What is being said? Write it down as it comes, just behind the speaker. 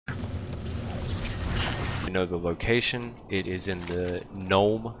to know the location, it is in the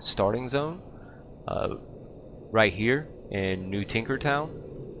Gnome starting zone, right here in New Tinkertown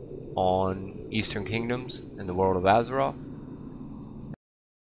on Eastern Kingdoms in the world of ASRock.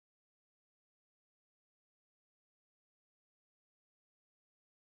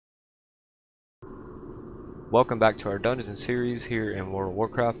 Welcome back to our Dungeons series here in World of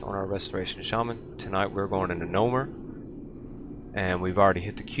Warcraft on our Restoration Shaman. Tonight we're going into Gnomer, and we've already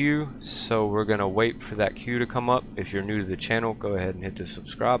hit the queue, so we're going to wait for that queue to come up. If you're new to the channel, go ahead and hit the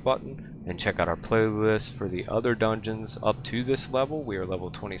subscribe button and check out our playlist for the other dungeons up to this level. We are level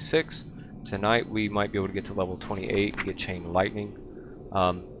 26. Tonight we might be able to get to level 28 and get Chain Lightning.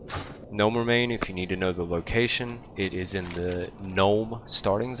 Gnomeregan, if you need to know the location, it is in the Gnome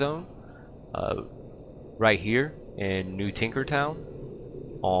starting zone, right here in New Tinkertown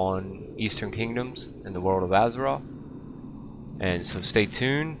on Eastern Kingdoms in the world of ASRock. And so stay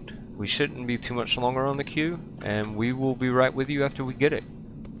tuned. We shouldn't be too much longer on the queue, and we will be right with you after we get it.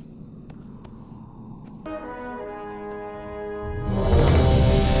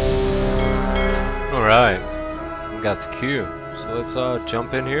 Alright, we got the queue. So let's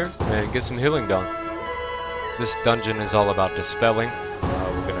jump in here and get some healing done. This dungeon is all about dispelling.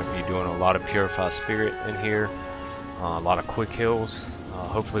 We're going to be doing a lot of Purify Spirit in here, a lot of quick heals.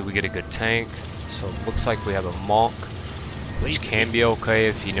 Hopefully we get a good tank. So it looks like we have a monk, which can be okay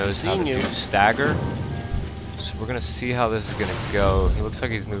if he knows how to do stagger. So we're going to see how this is going to go. He looks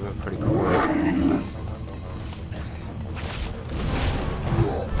like he's moving pretty quick.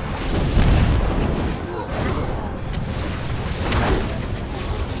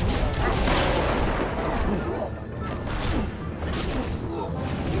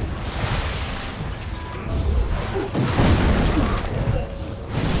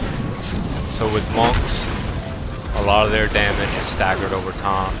 So with monks, a lot of their damage is staggered over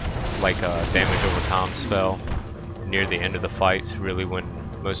time, like a damage over time spell. Near the end of the fight's really when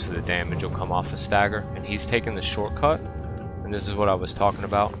most of the damage will come off a stagger. And he's taking the shortcut, and this is what I was talking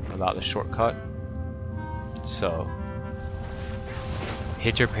about the shortcut. So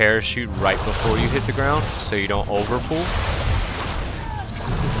hit your parachute right before you hit the ground so you don't overpull.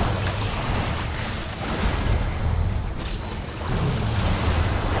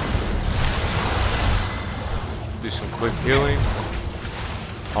 Do some quick healing.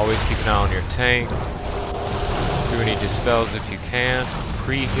 Always keep an eye on your tank. Do any dispels if you can.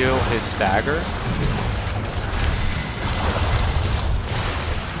 Pre-heal his stagger.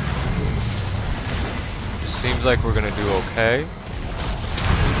 It seems like we're gonna do okay.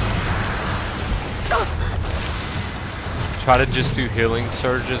 Try to just do healing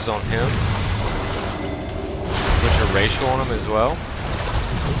surges on him, which are racial on him as well.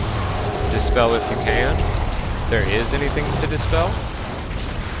 Dispel if you can. There is anything to dispel.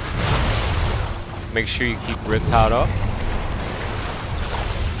 Make sure you keep Riptide up.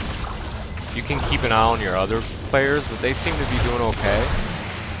 You can keep an eye on your other players, but they seem to be doing okay.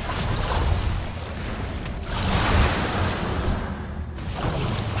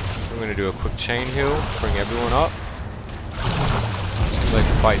 I'm going to do a quick chain heal, bring everyone up. Seems like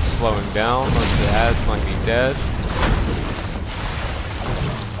the fight's slowing down. Most of the ads might be dead.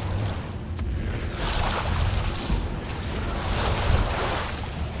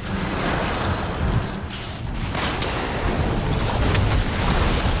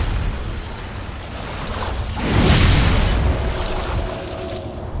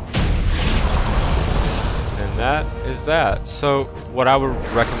 That is that. So what I would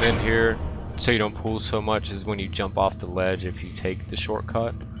recommend here, so you don't pull so much, is when you jump off the ledge, if you take the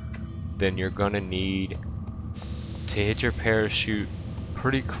shortcut, then you're gonna need to hit your parachute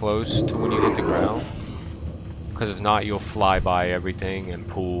pretty close to when you hit the ground, because if not you'll fly by everything and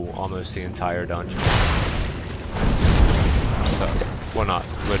pull almost the entire dungeon. So, well, not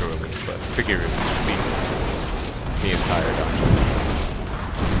literally, but figuratively speaking, the entire dungeon.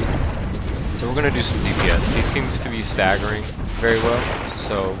 So we're going to do some DPS. He seems to be staggering very well,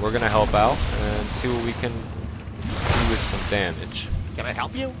 so we're going to help out and see what we can do with some damage. Can I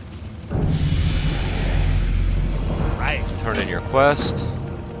help you? Right. Turn in your quest.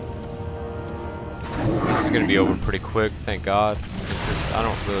 This is going to be over pretty quick, thank God. Because I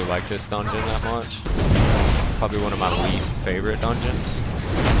don't really like this dungeon that much. Probably one of my least favorite dungeons.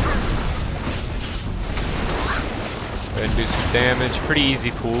 Go ahead and do some damage. Pretty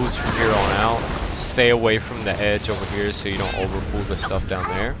easy pulls from here on out. Stay away from the edge over here so you don't overpull the stuff down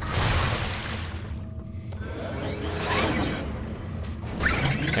there.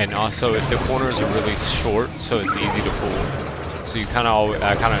 And also, if the corners are really short, so it's easy to pull. So you kind of,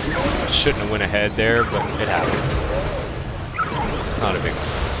 I kind of shouldn't have went ahead there, but it happens. It's not a big deal.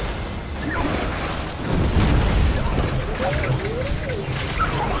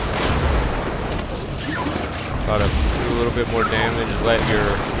 Try to do a little bit more damage. Let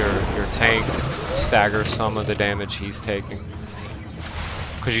your tank stagger some of the damage he's taking.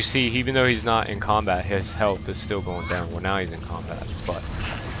 Because you see, even though he's not in combat, his health is still going down. Well, now he's in combat, but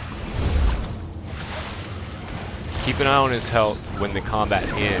keep an eye on his health when the combat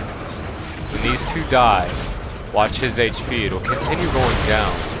ends. When these two die, watch his HP. It'll continue going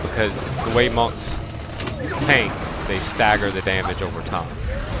down because the way monks tank, they stagger the damage over time.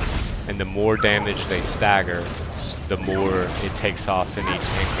 And the more damage they stagger, the more it takes off in each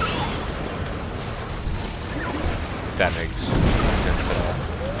increment. If that makes sense at all.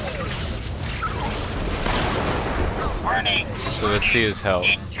 So let's see his health.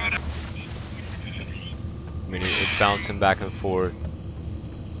 I mean, it's bouncing back and forth.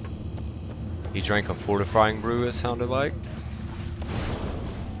 He drank a fortifying brew, it sounded like.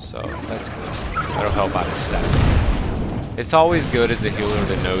 So that's good. That'll help out his stat. It's always good as a healer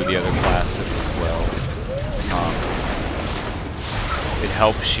to know the other classes as well. It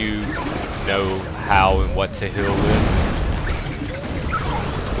helps you know how and what to heal with.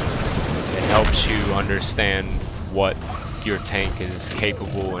 It helps you understand what your tank is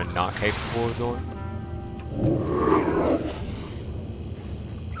capable and not capable of doing.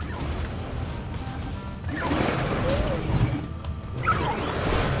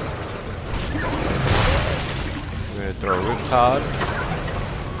 I'm going to throw a Riptide.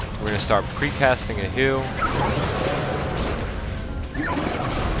 We're going to start precasting a heal.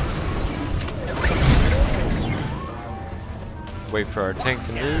 Wait for our tank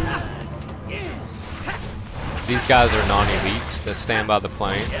to move. These guys are non-elites that stand by the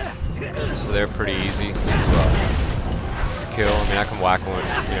plane, so they're pretty easy to kill. I mean, I can whack one,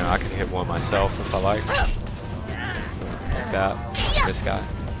 you know, I can hit one myself if I like. Like that. This guy.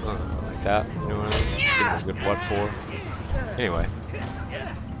 Like that. You know what I mean? Give him a good what for. Anyway.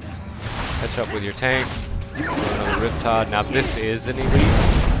 Catch up with your tank. Do another Riptide. Now this is an elite,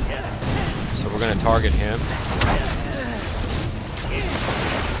 so we're going to target him.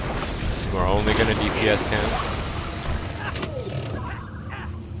 We're only going to DPS him.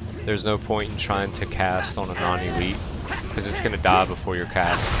 There's no point in trying to cast on a non-elite because it's going to die before your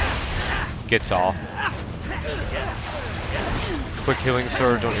cast gets off. Quick healing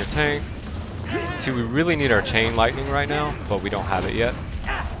surge on your tank. See, we really need our chain lightning right now, but we don't have it yet.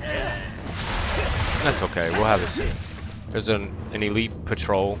 That's okay, we'll have it soon. There's an elite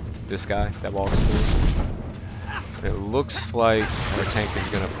patrol, this guy that walks through. It looks like our tank is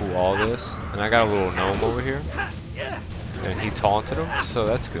going to pull all this. And I got a little gnome over here. And he taunted him, so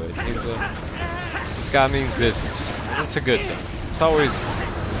that's good. This guy means business. That's a good thing. It's always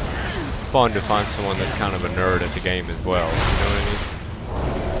fun to find someone that's kind of a nerd at the game as well. You know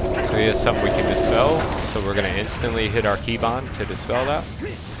what I mean? So he has something we can dispel. So we're going to instantly hit our keybind to dispel that.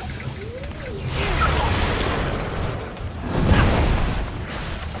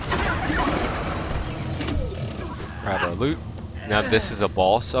 Grab our loot. Now this is a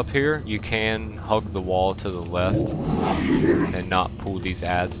boss up here. You can hug the wall to the left and not pull these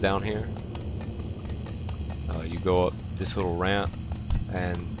ads down here. You go up this little ramp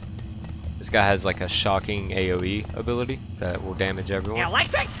and this guy has like a shocking AoE ability that will damage everyone.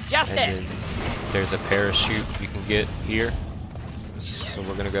 Electric justice. And then there's a parachute you can get here. So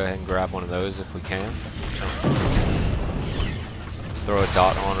we're gonna go ahead and grab one of those if we can. Throw a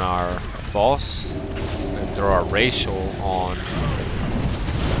dot on our boss. Throw our racial on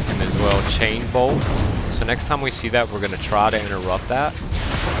him as well. Chain bolt. So next time we see that, we're going to try to interrupt that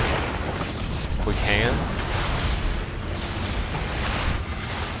if we can.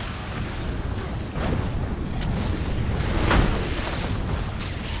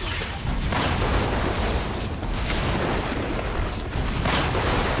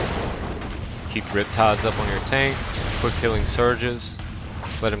 Keep riptides up on your tank. Quick healing surges.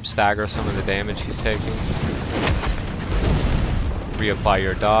 Let him stagger some of the damage he's taking. Reapply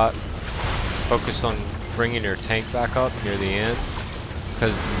your dot. Focus on bringing your tank back up near the end.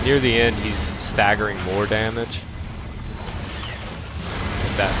 Because near the end he's staggering more damage.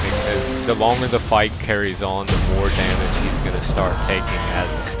 If that makes sense. The longer the fight carries on, the more damage he's going to start taking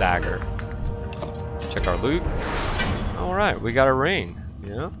as a stagger. Check our loot. Alright, we got a ring.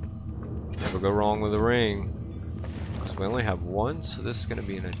 Yeah? Never go wrong with a ring. We only have one, so this is going to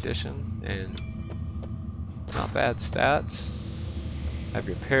be an addition, and not bad stats. Have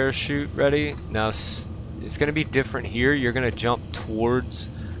your parachute ready. Now it's going to be different here. You're going to jump towards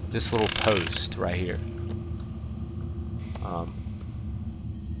this little post right here.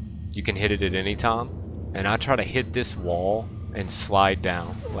 You can hit it at any time, and I try to hit this wall and slide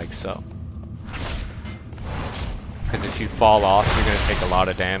down like so. Because if you fall off, you're going to take a lot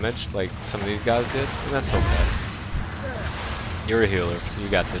of damage, like some of these guys did, and that's okay. You're a healer. You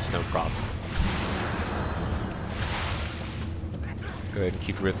got this, no problem. Go ahead and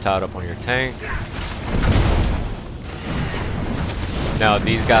keep Riptide up on your tank. Now,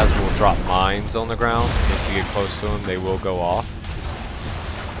 these guys will drop mines on the ground. If you get close to them, they will go off.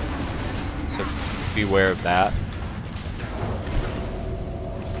 So beware of that.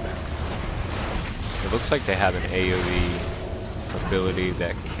 It looks like they have an AoE ability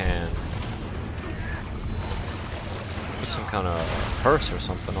that can put some kind of curse or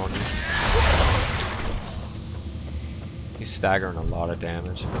something on you. He's staggering a lot of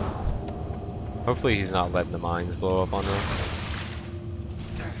damage. Hopefully he's not letting the mines blow up on them.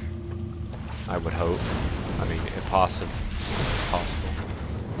 I would hope. I mean, if possible, it's possible.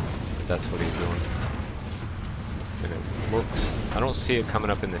 But that's what he's doing. And it looks, I don't see it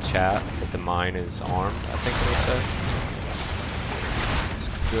coming up in the chat that the mine is armed, I think it'll say. Let's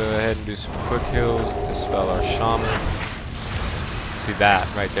go ahead and do some quick heals, dispel our Shaman. See that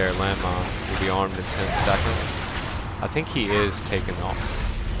right there, landmine, will be armed in 10 seconds. I think he is taking off.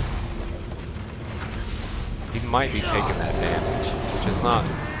 He might be taking that damage, which is not,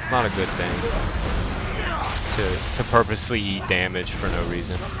 it's not a good thing. To purposely eat damage for no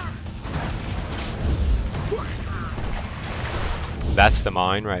reason. That's the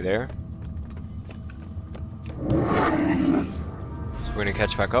mine right there. So we're gonna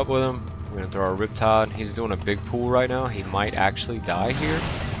catch back up with him. We're gonna throw our Riptide. He's doing a big pool right now. He might actually die here.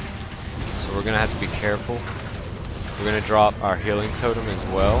 So we're gonna have to be careful. We're gonna drop our healing totem as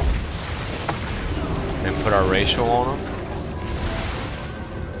well. And put our racial on him.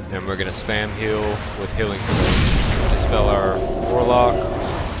 And we're gonna spam heal with healing surge. Dispel our warlock.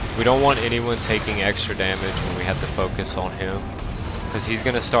 We don't want anyone taking extra damage when we have to focus on him. Because he's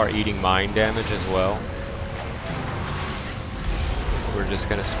going to start eating mine damage as well. So we're just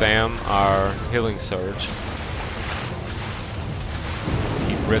going to spam our healing surge.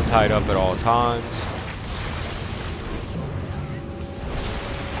 Keep Riptide up at all times.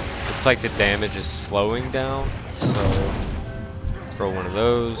 Looks like the damage is slowing down, so throw one of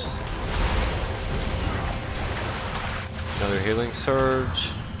those. Another healing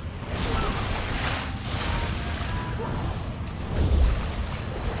surge.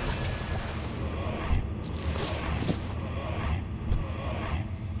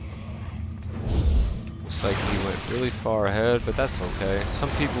 Like he went really far ahead, but that's okay.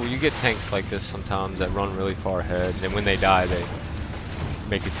 Some people, you get tanks like this sometimes that run really far ahead, and when they die, they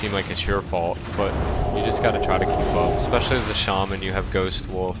make it seem like it's your fault, but you just gotta try to keep up. Especially as a Shaman, you have Ghost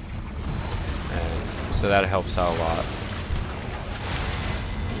Wolf, and so that helps out a lot.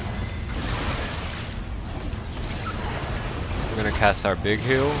 We're gonna cast our big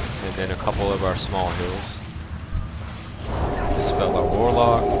heal, and then a couple of our small heals. Dispel our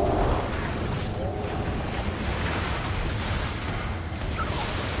Warlock.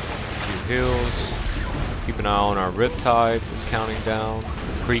 Heals. Keep an eye on our Riptide. It's counting down.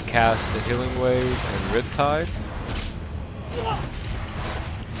 Pre-cast the healing wave and Riptide.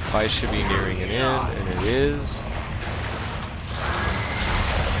 Fight should be nearing an end, and it is.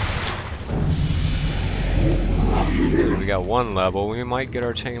 And we got one level. We might get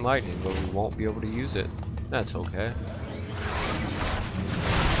our Chain Lightning, but we won't be able to use it. That's okay.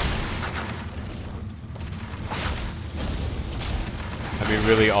 I mean,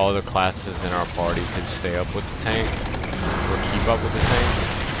 really all the classes in our party could stay up with the tank, or keep up with the tank.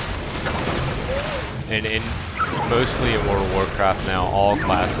 And mostly in World of Warcraft now, all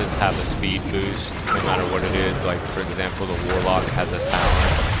classes have a speed boost, no matter what it is. Like, for example, the Warlock has a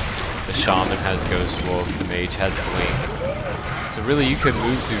talent, the Shaman has Ghost Wolf, the Mage has Blink. So really, you can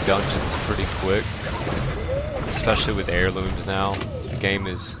move through dungeons pretty quick, especially with heirlooms now. The game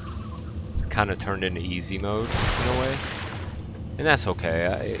is kind of turned into easy mode, in a way. And that's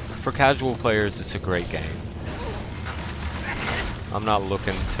okay. For casual players, it's a great game. I'm not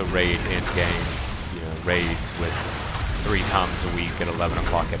looking to raid in-game, you know, raids with 3 times a week at 11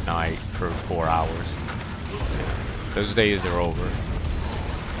 o'clock at night for 4 hours. You know, those days are over.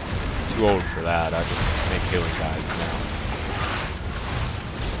 Too old for that. I just make healing guides now.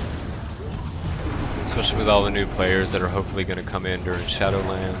 Especially with all the new players that are hopefully going to come in during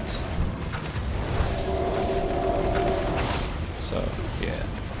Shadowlands. So, yeah.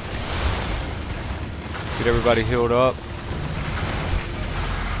 Get everybody healed up.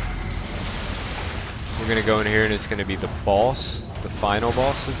 We're gonna go in here and it's gonna be the boss. The final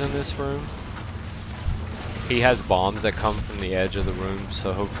boss is in this room. He has bombs that come from the edge of the room,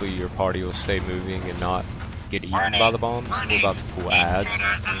 so hopefully your party will stay moving and not get eaten by the bombs. We're about to pull ads.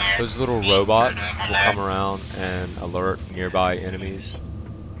 Those little robots will come around and alert nearby enemies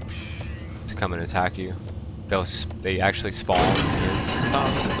to come and attack you. They actually spawn in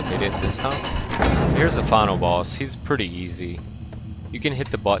sometimes, but they didn't this time. Here's the final boss. He's pretty easy. You can hit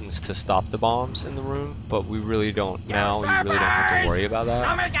the buttons to stop the bombs in the room, but we really don't now. You really don't have to worry about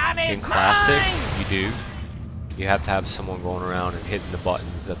that. In Classic, you do. You have to have someone going around and hitting the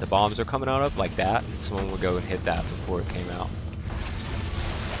buttons that the bombs are coming out of, like that. And someone would go and hit that before it came out.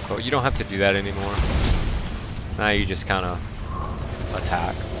 But you don't have to do that anymore. Now you just kind of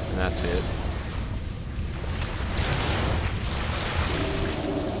attack, and that's it.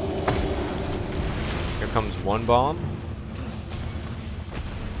 Here comes one bomb.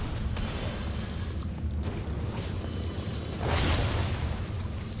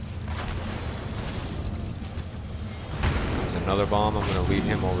 Another bomb. I'm going to lead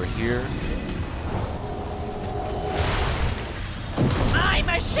him over here.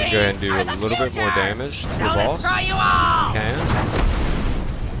 Go ahead and do a little bit more damage to the boss. You can.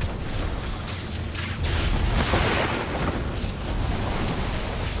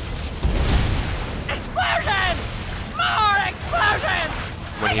 Explosion! More explosion!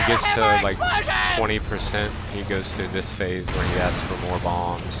 When he gets to like 20%, he goes through this phase where he asks for more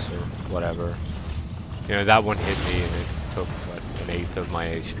bombs or whatever. You know, that one hit me and it took what, 1/8 of my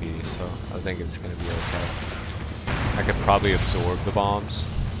HP, so I think it's gonna be okay. I could probably absorb the bombs.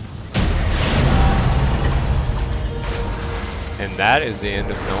 And that is the end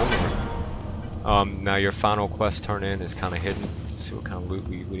of Gnomeregan. Now your final quest turn in is kind of hidden. Let's see what kind of loot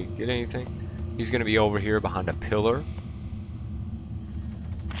we didn't get anything. He's gonna be over here behind a pillar.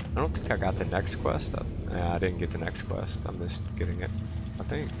 I don't think I got the next quest. I didn't get the next quest. I missed getting it. I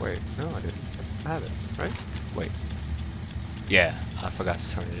think. Wait, no, I didn't. I have it, right? Wait. Yeah, I forgot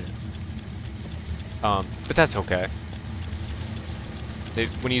to turn it in. But that's okay.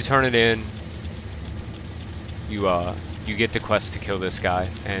 When you turn it in, you get the quest to kill this guy,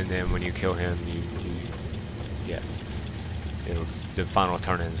 and then when you kill him, the final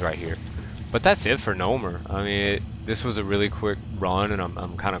turn-in's right here. But that's it for Gnomeregan. I mean, this was a really quick run, and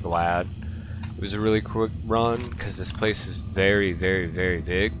I'm kind of glad it was a really quick run because this place is very, very, very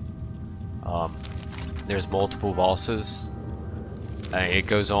big. There's multiple bosses. It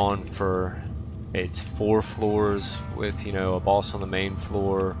goes on for, it's 4 floors with, you know, a boss on the main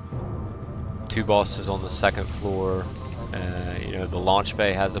floor, 2 bosses on the second floor. You know, the launch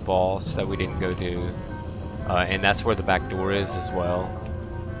bay has a boss that we didn't go do, and that's where the back door is as well,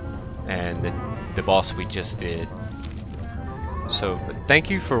 and the boss we just did. So thank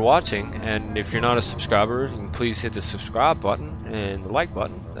you for watching, and if you're not a subscriber, you can please hit the subscribe button and the like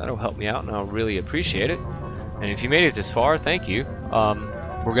button. That'll help me out and I'll really appreciate it. And if you made it this far, thank you.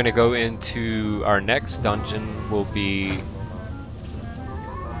 We're gonna go into our next dungeon. Will be,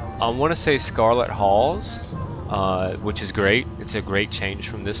 I want to say, Scarlet Halls, which is great. It's a great change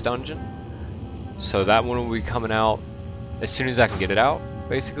from this dungeon. So that one will be coming out as soon as I can get it out,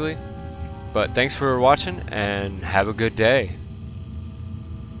 basically. But thanks for watching and have a good day.